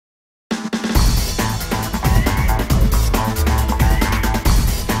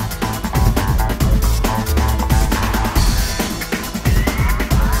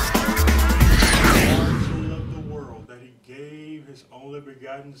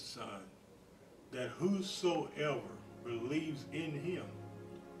begotten Son, that whosoever believes in him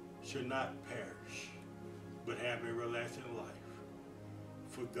should not perish, but have everlasting life.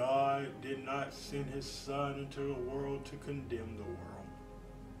 For God did not send his Son into the world to condemn the world,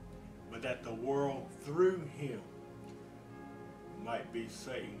 but that the world through him might be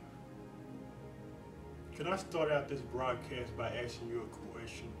saved. Can I start out this broadcast by asking you a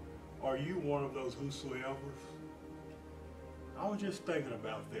question? Are you one of those whosoevers? I was just thinking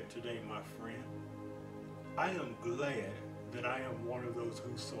about that today, my friend. I am glad that I am one of those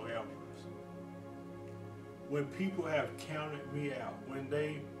whosoevers. When people have counted me out, when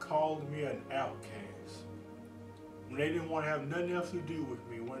they called me an outcast, when they didn't want to have nothing else to do with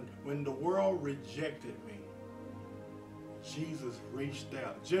me, when the world rejected me, Jesus reached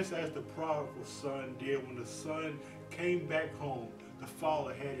out, just as the prodigal son did. When the son came back home, the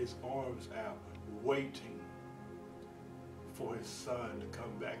father had his arms out, waiting for his son to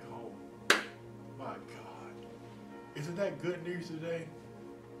come back home. My God. Isn't that good news today?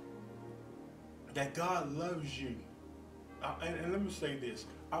 That God loves you. And let me say this.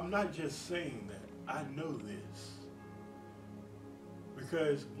 I'm not just saying that. I know this.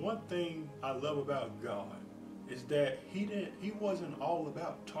 Because one thing I love about God is that he wasn't all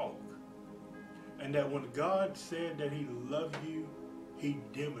about talk. And that when God said that he loved you, he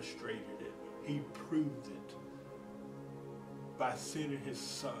demonstrated it. He proved it by sending his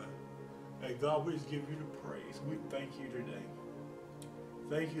son. And God, we just give you the praise. We thank you today.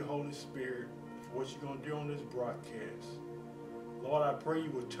 Thank you, Holy Spirit, for what you're going to do on this broadcast. Lord, I pray you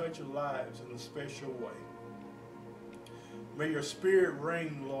will touch our lives in a special way. May your spirit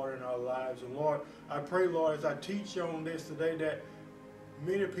reign, Lord, in our lives. And Lord, I pray, Lord, as I teach you on this today, that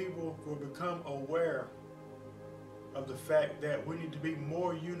many people will become aware of the fact that we need to be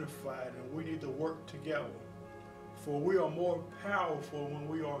more unified and we need to work together. For we are more powerful when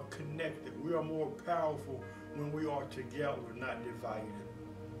we are connected. We are more powerful when we are together, not divided.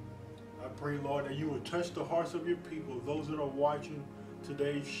 I pray, Lord, that you will touch the hearts of your people, those that are watching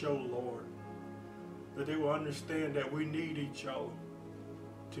today's show, Lord, that they will understand that we need each other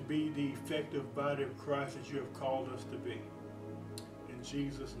to be the effective body of Christ that you have called us to be. In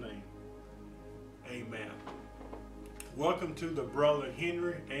Jesus' name, amen. Welcome to the Brother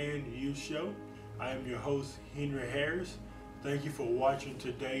Henry and You Show. I am your host, Henry Harris. Thank you for watching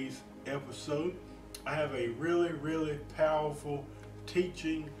today's episode. I have a really, really powerful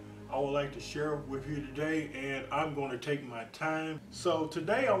teaching I would like to share with you today, and I'm going to take my time. So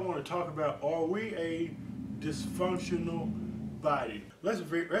today I want to talk about, are we a dysfunctional body? Let's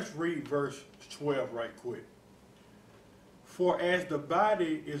read verse 12 right quick. For as the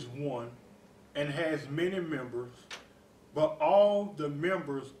body is one and has many members, but all the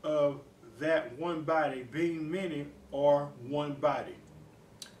members of that one body, being many, are one body,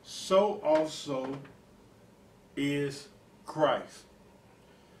 so also is Christ.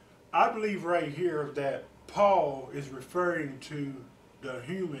 I believe right here that Paul is referring to the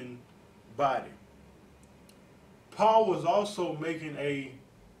human body. Paul was also making a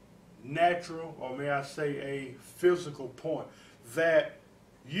natural, or may I say a physical point, that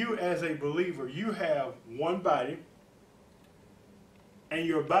you as a believer, you have one body, and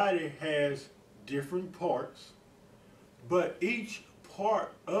your body has different parts, but each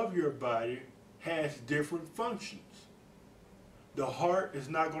part of your body has different functions. The heart is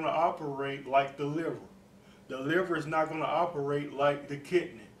not going to operate like the liver. The liver is not going to operate like the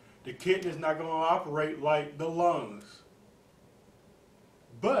kidney. The kidney is not going to operate like the lungs.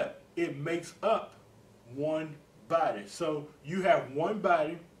 But it makes up one body. So you have one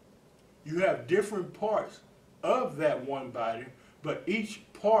body, you have different parts of that one body, but each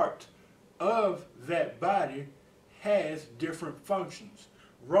part of that body has different functions.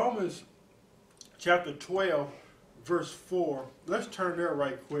 Romans chapter 12, verse 4. Let's turn there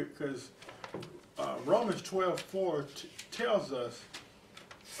right quick, because Romans 12:4 tells us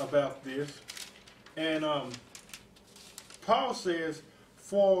about this. And Paul says,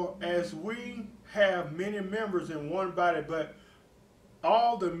 for as we have many members in one body, but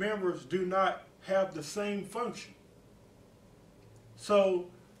all the members do not have the same function. So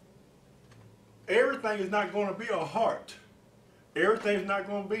everything is not going to be a heart. Everything is not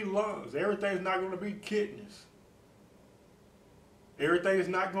going to be lungs. Everything is not going to be kidneys. Everything is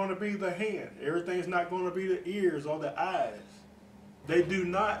not going to be the hand. Everything is not going to be the ears or the eyes. They do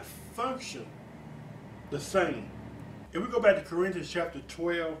not function the same. If we go back to Corinthians chapter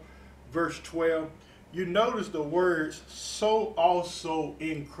 12, verse 12, you notice the words, so also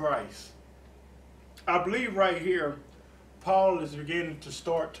in Christ. I believe right here, Paul is beginning to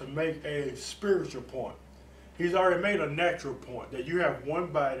start to make a spiritual point. He's already made a natural point that you have one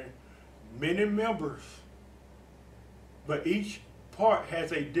body, many members, but each part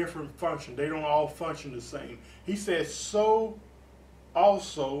has a different function. They don't all function the same. He says, so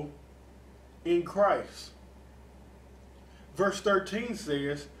also in Christ. Verse 13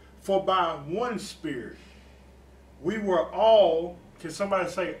 says, for by one Spirit we were all, can somebody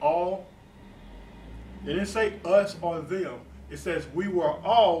say all? It didn't say us or them. It says we were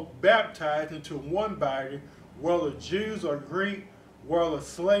all baptized into one body, whether Jews or Greek, whether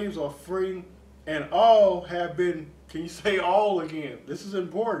slaves or free, and all have been, can you say all again? This is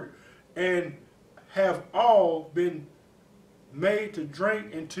important. And have all been made to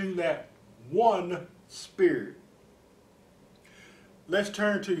drink into that one Spirit. Let's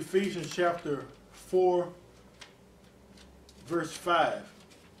turn to Ephesians chapter 4, verse 5.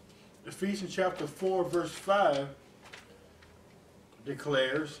 Ephesians chapter 4, verse 5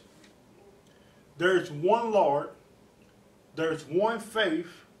 declares, there's one Lord, there's one faith,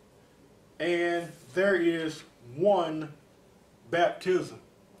 and there is one baptism.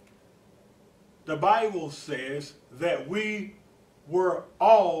 The Bible says that we were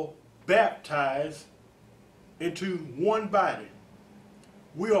all baptized into one body.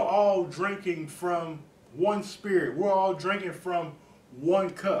 We are all drinking from one Spirit. We're all drinking from one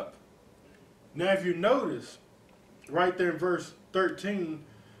cup. Now if you notice, right there in verse 13,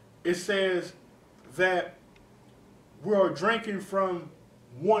 it says that we are drinking from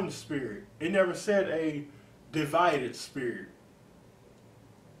one Spirit. It never said a divided spirit.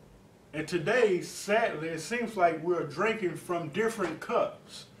 And today, sadly, it seems like we're drinking from different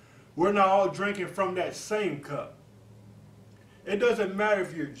cups. We're not all drinking from that same cup. It doesn't matter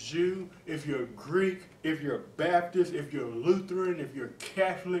if you're Jew, if you're Greek, if you're Baptist, if you're Lutheran, if you're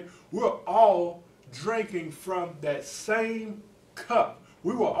Catholic. We're all drinking from that same cup.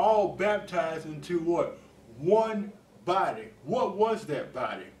 We were all baptized into what? One body. What was that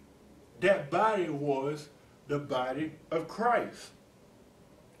body? That body was the body of Christ.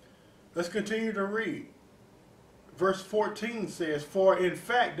 Let's continue to read. Verse 14 says, for in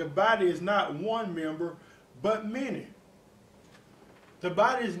fact the body is not one member, but many. The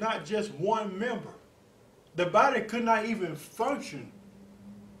body is not just one member. The body could not even function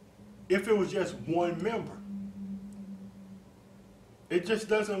if it was just one member. It just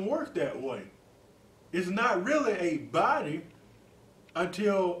doesn't work that way. It's not really a body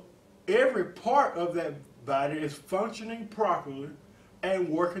until every part of that body is functioning properly and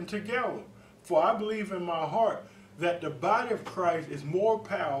working together. For I believe in my heart that the body of Christ is more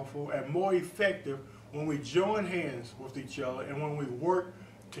powerful and more effective when we join hands with each other and when we work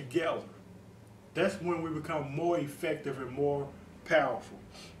together. That's when we become more effective and more powerful.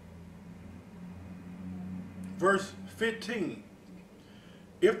 Verse 15.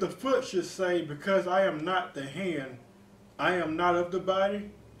 If the foot should say, because I am not the hand, I am not of the body,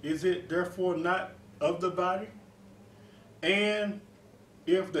 is it therefore not of the body? And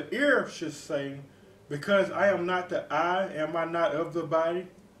if the ear should say, because I am not the eye, am I not of the body?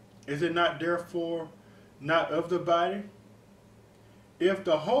 Is it not therefore not of the body? If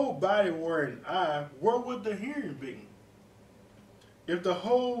the whole body were an eye, where would the hearing be? If the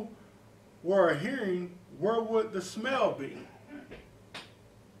whole were a hearing, where would the smell be?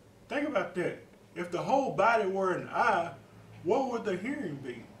 Think about that. If the whole body were an eye, where would the hearing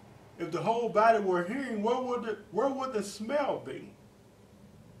be? If the whole body were hearing, where would the smell be?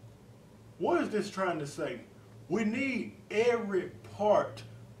 What is this trying to say? We need every part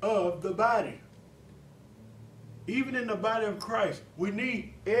of the body. Even in the body of Christ, we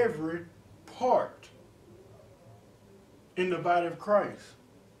need every part in the body of Christ.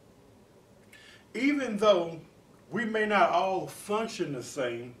 Even though we may not all function the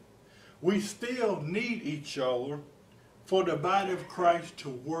same, we still need each other for the body of Christ to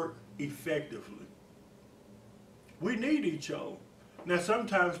work effectively. We need each other. Now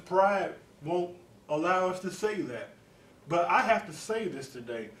sometimes pride won't allow us to say that. But I have to say this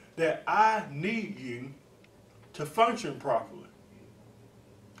today, that I need you to function properly.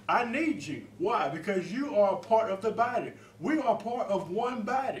 I need you. Why? Because you are a part of the body. We are part of one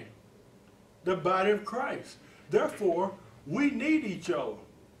body, the body of Christ. Therefore, we need each other.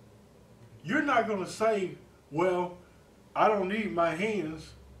 You're not going to say, well, I don't need my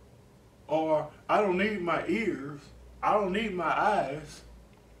hands, or I don't need my ears, I don't need my eyes.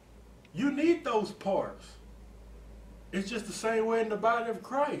 You need those parts. It's just the same way in the body of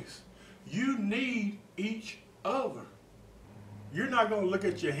Christ. You need each other. You're not going to look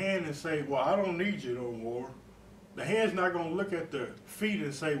at your hand and say, well, I don't need you no more. The hand's not going to look at the feet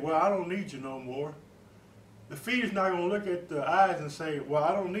and say, well, I don't need you no more. The feet is not going to look at the eyes and say, well,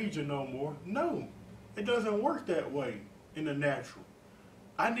 I don't need you no more. No. It doesn't work that way in the natural.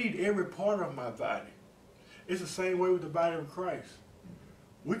 I need every part of my body. It's the same way with the body of Christ.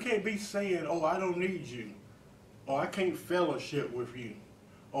 We can't be saying, oh, I don't need you, or I can't fellowship with you,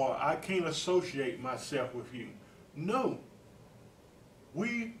 or I can't associate myself with you. No.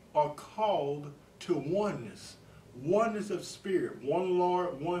 We are called to oneness. Oneness of spirit. One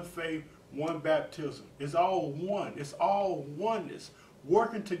Lord, one faith, one baptism. It's all one. It's all oneness.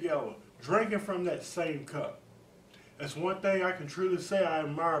 Working together. Drinking from that same cup. That's one thing I can truly say I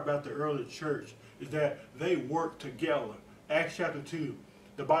admire about the early church, is that they worked together. Acts chapter 2,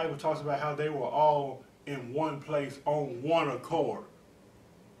 the Bible talks about how they were all in one place on one accord.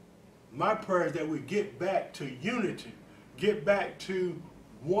 My prayer is that we get back to unity, get back to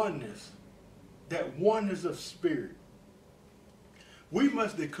oneness, that oneness of spirit. We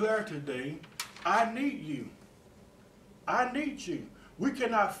must declare today, I need you. I need you. We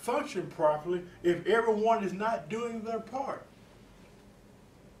cannot function properly if everyone is not doing their part.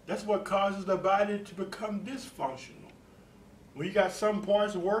 That's what causes the body to become dysfunctional. When you got some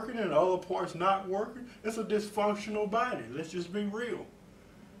parts working and other parts not working, it's a dysfunctional body. Let's just be real.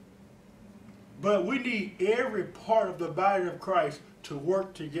 But we need every part of the body of Christ to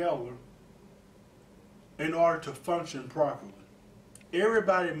work together in order to function properly.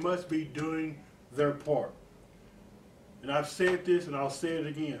 Everybody must be doing their part. And I've said this and I'll say it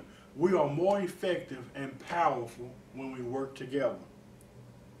again. We are more effective and powerful when we work together.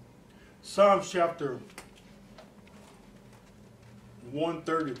 Psalms chapter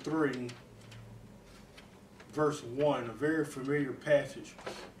 133, verse 1, a very familiar passage.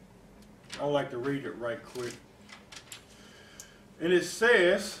 I'd like to read it right quick. And it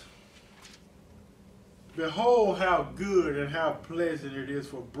says, behold how good and how pleasant it is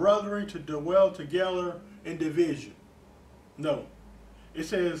for brethren to dwell together in division. No. It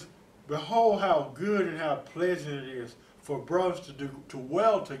says, behold how good and how pleasant it is for brothers to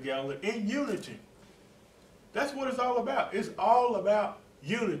dwell together in unity. That's what it's all about. It's all about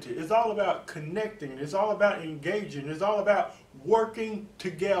unity. It's all about connecting. It's all about engaging. It's all about working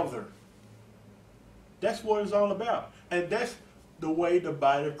together. That's what it's all about. And that's the way the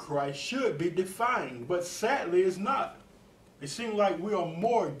body of Christ should be defined. But sadly, it's not. It seems like we are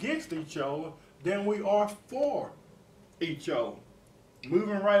more against each other than we are for each other.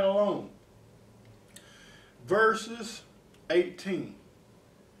 Moving right along. Verses 18.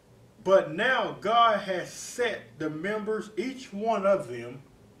 But now God has set the members, each one of them,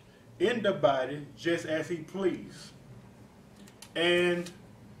 in the body just as he pleased. And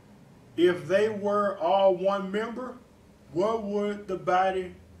if they were all one member, what would the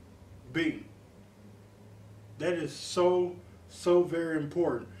body be? That is so very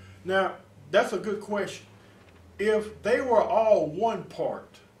important. Now, that's a good question. If they were all one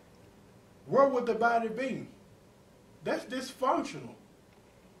part, where would the body be? That's dysfunctional.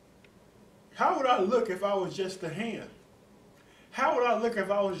 How would I look if I was just the hand? How would I look if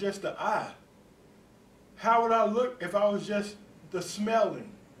I was just the eye? How would I look if I was just the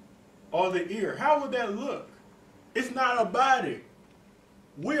smelling or the ear? How would that look? It's not a body.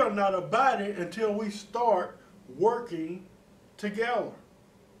 We are not a body until we start working together.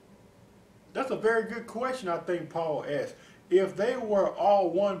 That's a very good question I think Paul asked. If they were all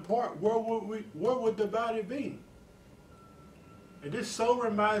one part, where would the body be? And this so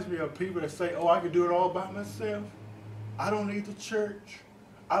reminds me of people that say, oh, I can do it all by myself. I don't need the church.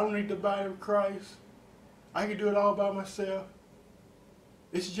 I don't need the body of Christ. I can do it all by myself.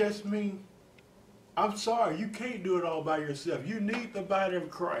 It's just me. I'm sorry, you can't do it all by yourself. You need the body of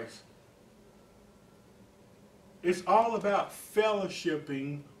Christ. It's all about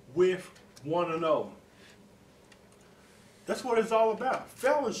fellowshipping with one another. That's what it's all about,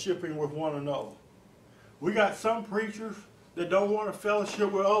 fellowshipping with one another. We got some preachers that don't want to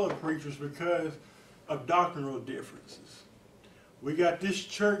fellowship with other preachers because of doctrinal differences. We got this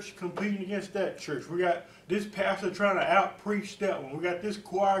church competing against that church. We got this pastor trying to out-preach that one. We got this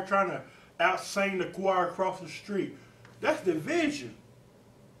choir trying to out-sing the choir across the street. That's division.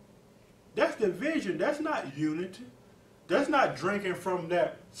 That's division. That's not unity. That's not drinking from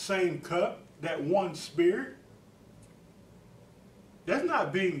that same cup, that one spirit. That's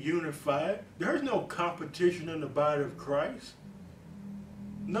not being unified. There's no competition in the body of Christ.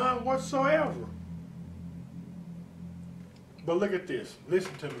 None whatsoever. But look at this.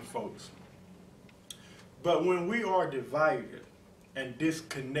 Listen to me, folks. But when we are divided and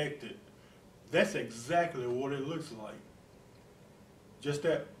disconnected, that's exactly what it looks like. Just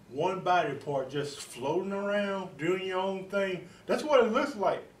that one body part just floating around, doing your own thing. That's what it looks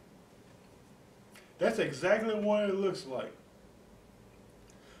like. That's exactly what it looks like.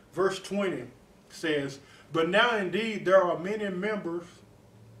 Verse 20 says, "But now indeed there are many members,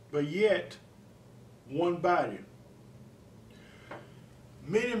 but yet one body."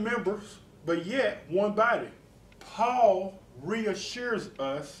 Many members, but yet one body. Paul reassures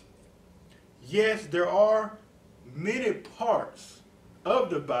us, yes, there are many parts of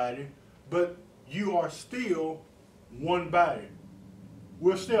the body, but you are still one body.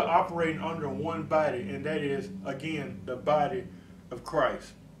 We're still operating under one body, and that is, again, the body of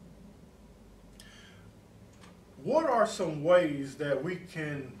Christ. What are some ways that we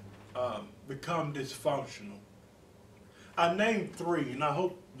can become dysfunctional? I named 3, and I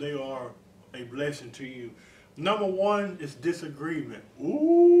hope they are a blessing to you. Number 1 is disagreement.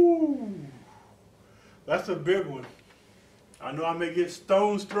 Ooh, that's a big one. I know I may get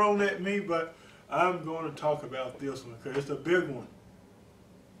stones thrown at me, but I'm going to talk about this one because it's a big one.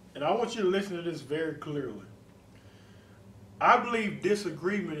 And I want you to listen to this very clearly. I believe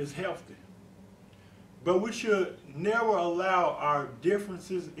disagreement is healthy, but we should never allow our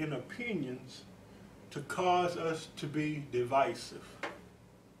differences in opinions to cause us to be divisive.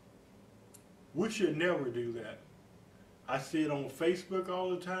 We should never do that. I see it on Facebook all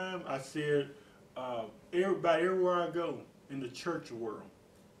the time. I see it everywhere I go in the church world.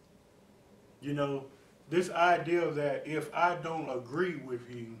 You know, this idea that if I don't agree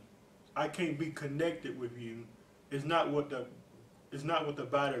with you, I can't be connected with you is not what the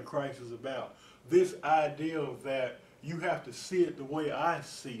body of Christ is about. This idea that you have to see it the way I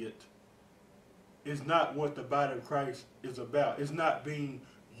see it is not what the body of Christ is about. It's not being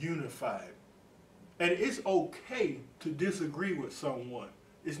unified. And it's okay to disagree with someone.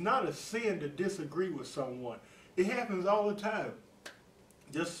 It's not a sin to disagree with someone. It happens all the time.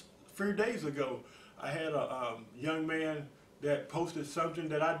 Just a few days ago, I had a young man that posted something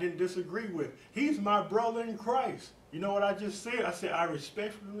that I didn't disagree with. He's my brother in Christ. You know what I just said? I said, I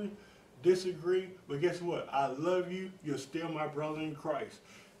respectfully disagree, but guess what? I love you. You're still my brother in Christ.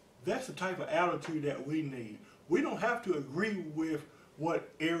 That's the type of attitude that we need. We don't have to agree with what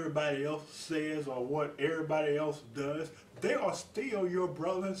everybody else says or what everybody else does. They are still your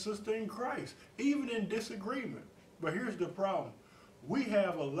brother and sister in Christ, even in disagreement. But here's the problem. We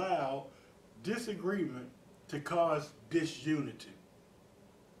have allowed disagreement to cause disunity.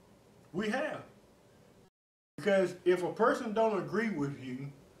 We have. Because if a person don't agree with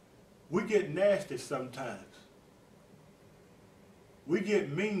you, we get nasty sometimes. We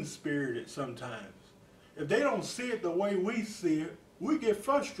get mean-spirited sometimes. If they don't see it the way we see it, we get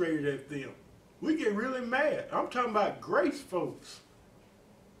frustrated at them. We get really mad. I'm talking about grace folks.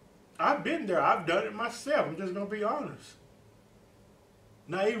 I've been there. I've done it myself. I'm just going to be honest.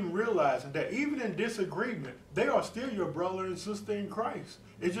 Not even realizing that even in disagreement, they are still your brother and sister in Christ.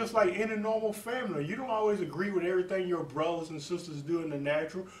 It's just like in a normal family. You don't always agree with everything your brothers and sisters do in the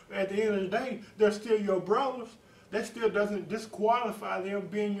natural. At the end of the day, they're still your brothers. That still doesn't disqualify them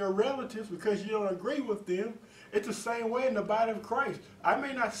being your relatives because you don't agree with them. It's the same way in the body of Christ. I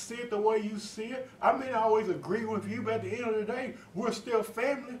may not see it the way you see it. I may not always agree with you, but at the end of the day, we're still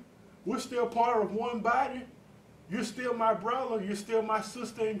family. We're still part of one body. You're still my brother. You're still my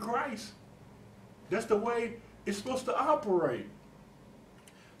sister in Christ. That's the way it's supposed to operate.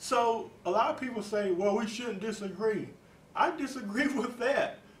 So a lot of people say, well, we shouldn't disagree. I disagree with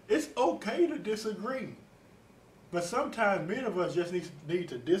that. It's okay to disagree. But sometimes many of us just need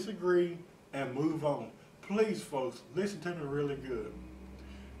to disagree and move on. Please, folks, listen to me really good.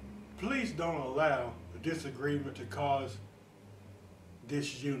 Please don't allow a disagreement to cause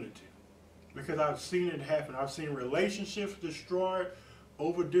disunity. Because I've seen it happen. I've seen relationships destroyed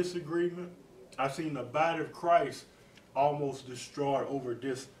over disagreement. I've seen the body of Christ almost destroyed over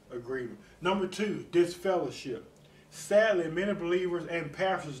disagreement. Number 2, disfellowship. Sadly, many believers and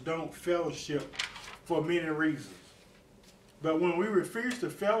pastors don't fellowship for many reasons. But when we refuse to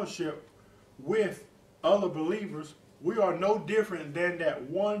fellowship with other believers, we are no different than that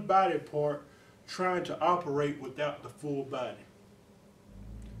one body part trying to operate without the full body.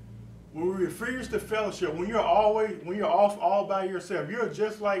 When we refuse to fellowship, when you're off all by yourself, you're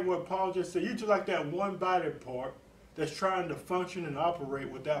just like what Paul just said. You're just like that one body part that's trying to function and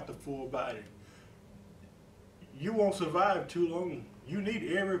operate without the full body. You won't survive too long. You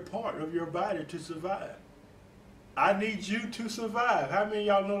need every part of your body to survive. I need you to survive. How many of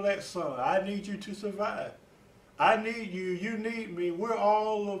y'all know that song? I need you to survive. I need you. You need me. We're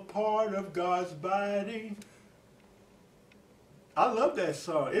all a part of God's body. I love that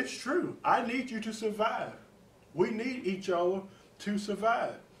song. It's true. I need you to survive. We need each other to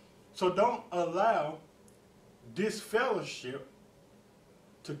survive. So don't allow disfellowship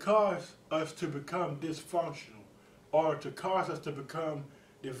to cause us to become dysfunctional or to cause us to become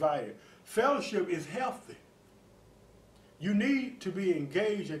divided. Fellowship is healthy. You need to be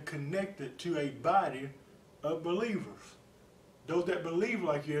engaged and connected to a body of believers. Those that believe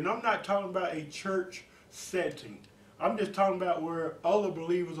like you. And I'm not talking about a church setting. I'm just talking about where other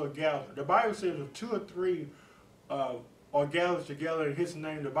believers are gathered. The Bible says if 2 or 3 are gathered together in his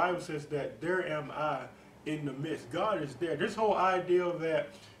name, the Bible says that there am I in the midst. God is there. This whole idea that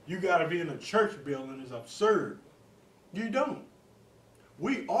you got to be in a church building is absurd. You don't.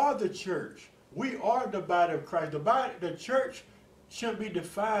 We are the church. We are the body of Christ. The church shouldn't be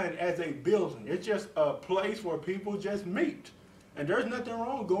defined as a building. It's just a place where people just meet. And there's nothing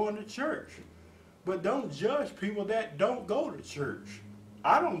wrong going to church. But don't judge people that don't go to church.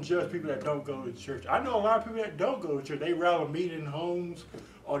 I don't judge people that don't go to church. I know a lot of people that don't go to church. They rather meet in homes,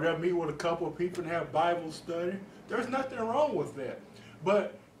 or they'll meet with a couple of people and have Bible study. There's nothing wrong with that.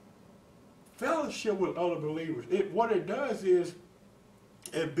 But fellowship with other believers, what it does is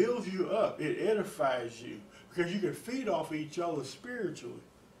it builds you up. It edifies you because you can feed off each other spiritually.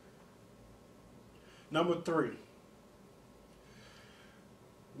 Number 3,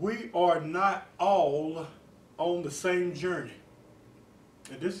 we are not all on the same journey.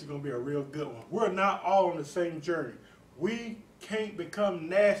 And this is going to be a real good one. We're not all on the same journey. We can't become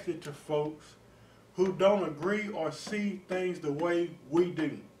nasty to folks who don't agree or see things the way we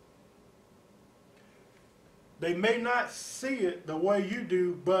do. They may not see it the way you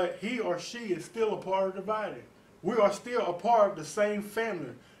do, but he or she is still a part of the body. We are still a part of the same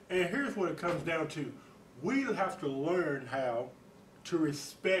family. And here's what it comes down to. We have to learn how to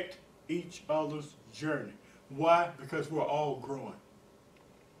respect each other's journey. Why? Because we're all growing.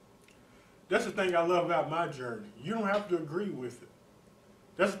 That's the thing I love about my journey. You don't have to agree with it.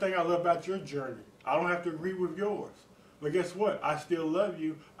 That's the thing I love about your journey. I don't have to agree with yours. But guess what? I still love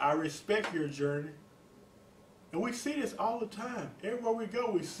you. I respect your journey. And we see this all the time. Everywhere we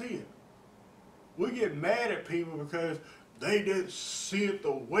go, we see it. We get mad at people because they didn't see it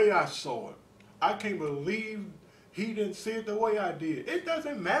the way I saw it. I can't believe he didn't see it the way I did. It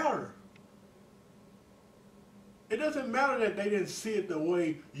doesn't matter. It doesn't matter that they didn't see it the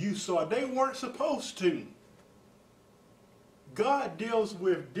way you saw it. They weren't supposed to. God deals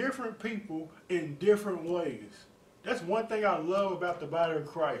with different people in different ways. That's one thing I love about the body of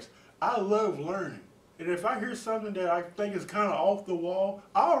Christ. I love learning. And if I hear something that I think is kind of off the wall,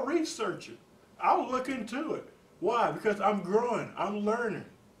 I'll research it. I'll look into it. Why? Because I'm growing. I'm learning.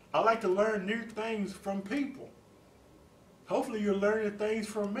 I like to learn new things from people. Hopefully you're learning things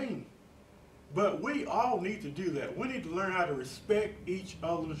from me. But we all need to do that. We need to learn how to respect each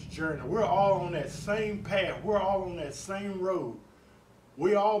other's journey. We're all on that same path. We're all on that same road.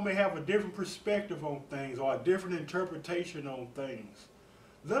 We all may have a different perspective on things or a different interpretation on things.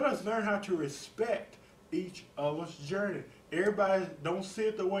 Let us learn how to respect each other's journey. Everybody don't see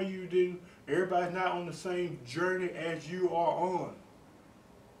it the way you do. Everybody's not on the same journey as you are on.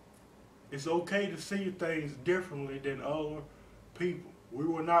 It's okay to see things differently than other people. We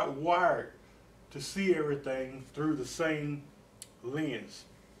were not wired to see everything through the same lens.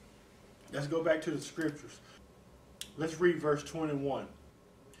 Let's go back to the scriptures. Let's read verse 21.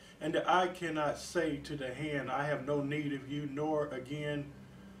 And the eye cannot say to the hand, I have no need of you, nor again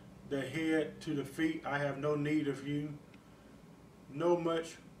the head to the feet, I have no need of you. No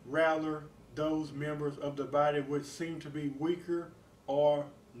much rather those members of the body which seem to be weaker are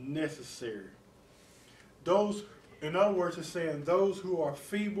necessary. Those, in other words, it's saying those who are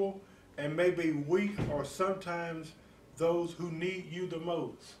feeble and may be weak are sometimes those who need you the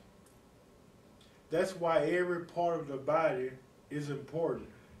most. That's why every part of the body is important.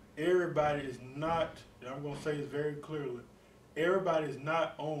 Everybody is not, and I'm going to say this very clearly, everybody is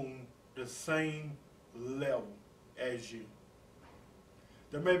not on the same level as you.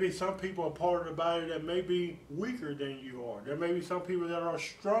 There may be some people a part of the body that may be weaker than you are. There may be some people that are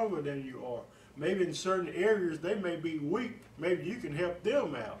stronger than you are. Maybe in certain areas they may be weak. Maybe you can help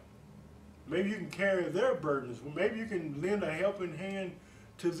them out. Maybe you can carry their burdens. Maybe you can lend a helping hand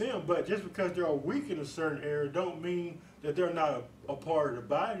to them. But just because they're weak in a certain area don't mean that they're not a part of the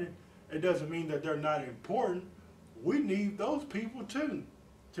body. It doesn't mean that they're not important. We need those people too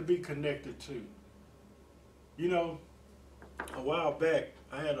to be connected to. You know, a while back,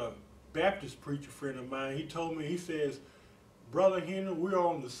 I had a Baptist preacher friend of mine. He told me, he says, Brother Henry, we're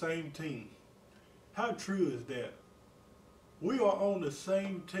on the same team. How true is that? We are on the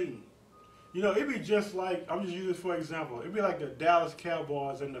same team. You know, it'd be just like, I'm just using this for example, it'd be like the Dallas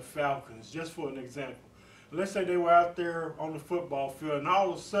Cowboys and the Falcons, just for an example. Let's say they were out there on the football field and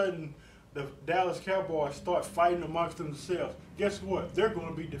all of a sudden the Dallas Cowboys start fighting amongst themselves. Guess what? They're going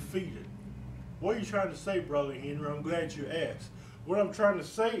to be defeated. What are you trying to say, Brother Henry? I'm glad you asked. What I'm trying to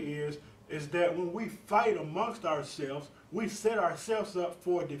say is, is that when we fight amongst ourselves, we set ourselves up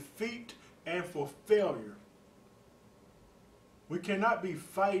for defeat and for failure. We cannot be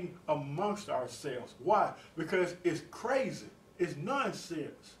fighting amongst ourselves. Why? Because it's crazy. It's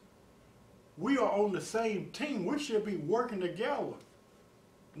nonsense. We are on the same team. We should be working together,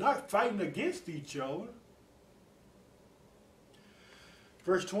 not fighting against each other.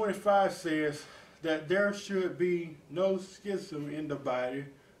 Verse 25 says that there should be no schism in the body,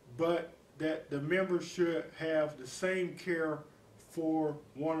 but that the members should have the same care for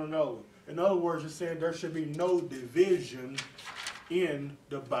one another. In other words, it's saying there should be no division in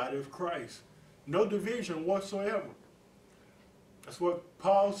the body of Christ. No division whatsoever. That's what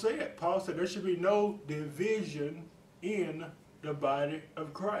Paul said. Paul said there should be no division in the body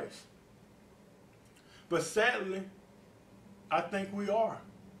of Christ. But sadly, I think we are.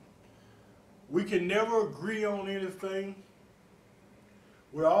 We can never agree on anything.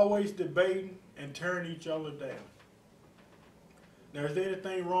 We're always debating and tearing each other down. Now, is there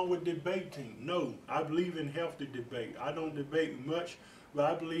anything wrong with debating? No, I believe in healthy debate. I don't debate much, but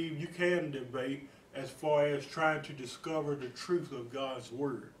I believe you can debate as far as trying to discover the truth of God's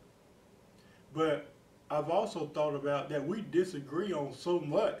word. But I've also thought about that we disagree on so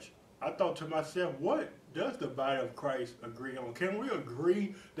much. I thought to myself, what does the body of Christ agree on? Can we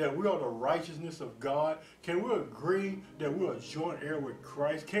agree that we are the righteousness of God? Can we agree that we are joint heir with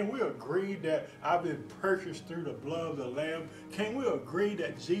Christ? Can we agree that I've been purchased through the blood of the Lamb? Can we agree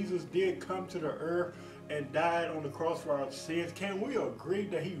that Jesus did come to the earth and died on the cross for our sins? Can we agree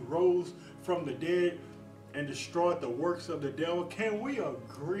that he rose from the dead and destroyed the works of the devil? Can we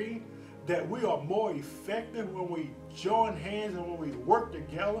agree that we are more effective when we join hands and when we work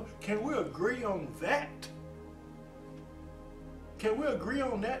together? Can we agree on that? Can we agree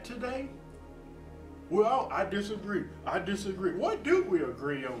on that today? Well, I disagree. I disagree. What do we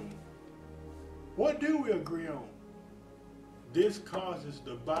agree on? What do we agree on? This causes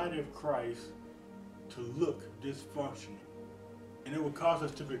the body of Christ to look dysfunctional, and it will cause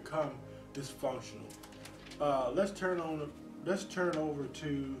us to become dysfunctional. Let's turn over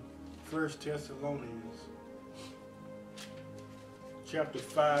to 1 Thessalonians chapter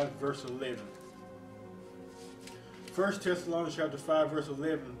 5 verse 11. 1 Thessalonians chapter 5 verse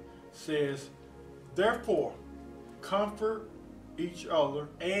 11 says, therefore comfort each other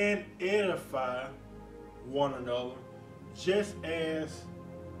and edify one another, just as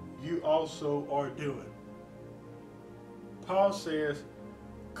you also are doing. Paul says,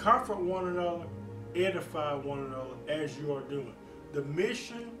 comfort one another, edify one another as you are doing. The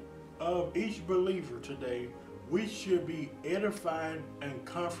mission of each believer today, we should be edifying and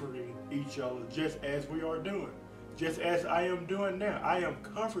comforting each other just as we are doing. Just as I am doing now. I am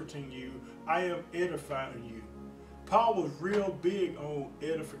comforting you. I am edifying you. Paul was real big on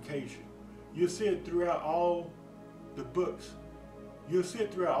edification. You see it throughout all the books. You'll see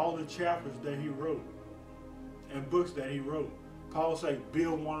it throughout all the chapters that he wrote and books that he wrote. Paul would say,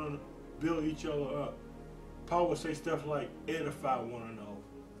 build each other up. Paul would say stuff like edify one another.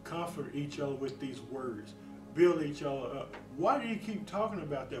 Comfort each other with these words. Build each other up. Why did he keep talking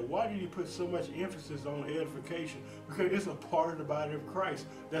about that? Why did he put so much emphasis on edification? Because it's a part of the body of Christ.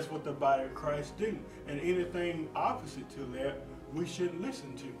 That's what the body of Christ do. And anything opposite to that, we shouldn't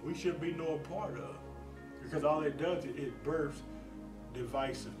listen to. We shouldn't be no part of. Because all it does, it births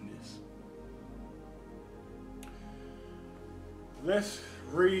divisiveness. Let's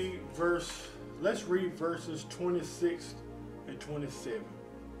read verses 26 and 27.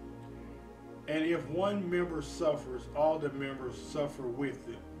 And if one member suffers, all the members suffer with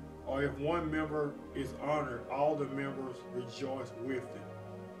it. Or if one member is honored, all the members rejoice with it.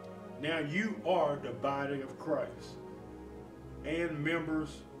 Now you are the body of Christ, and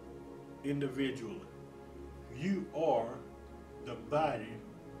members individually. You are the body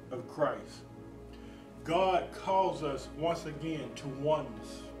of Christ. God calls us once again to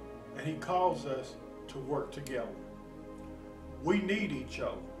oneness, and he calls us to work together. We need each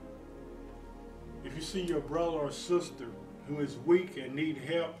other. If you see your brother or sister who is weak and need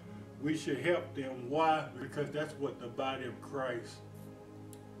help, we should help them. Why? Because that's what the body of Christ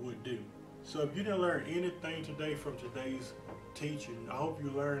would do. So if you didn't learn anything today from today's teaching, I hope you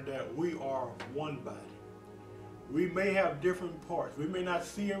learned that we are one body. We may have different parts. We may not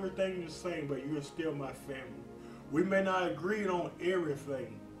see everything the same, but you're still my family. We may not agree on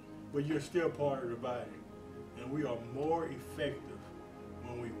everything, but you're still part of the body. And we are more effective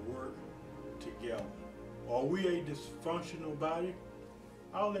when we work together. Are we a dysfunctional body?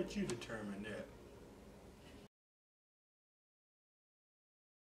 I'll let you determine that.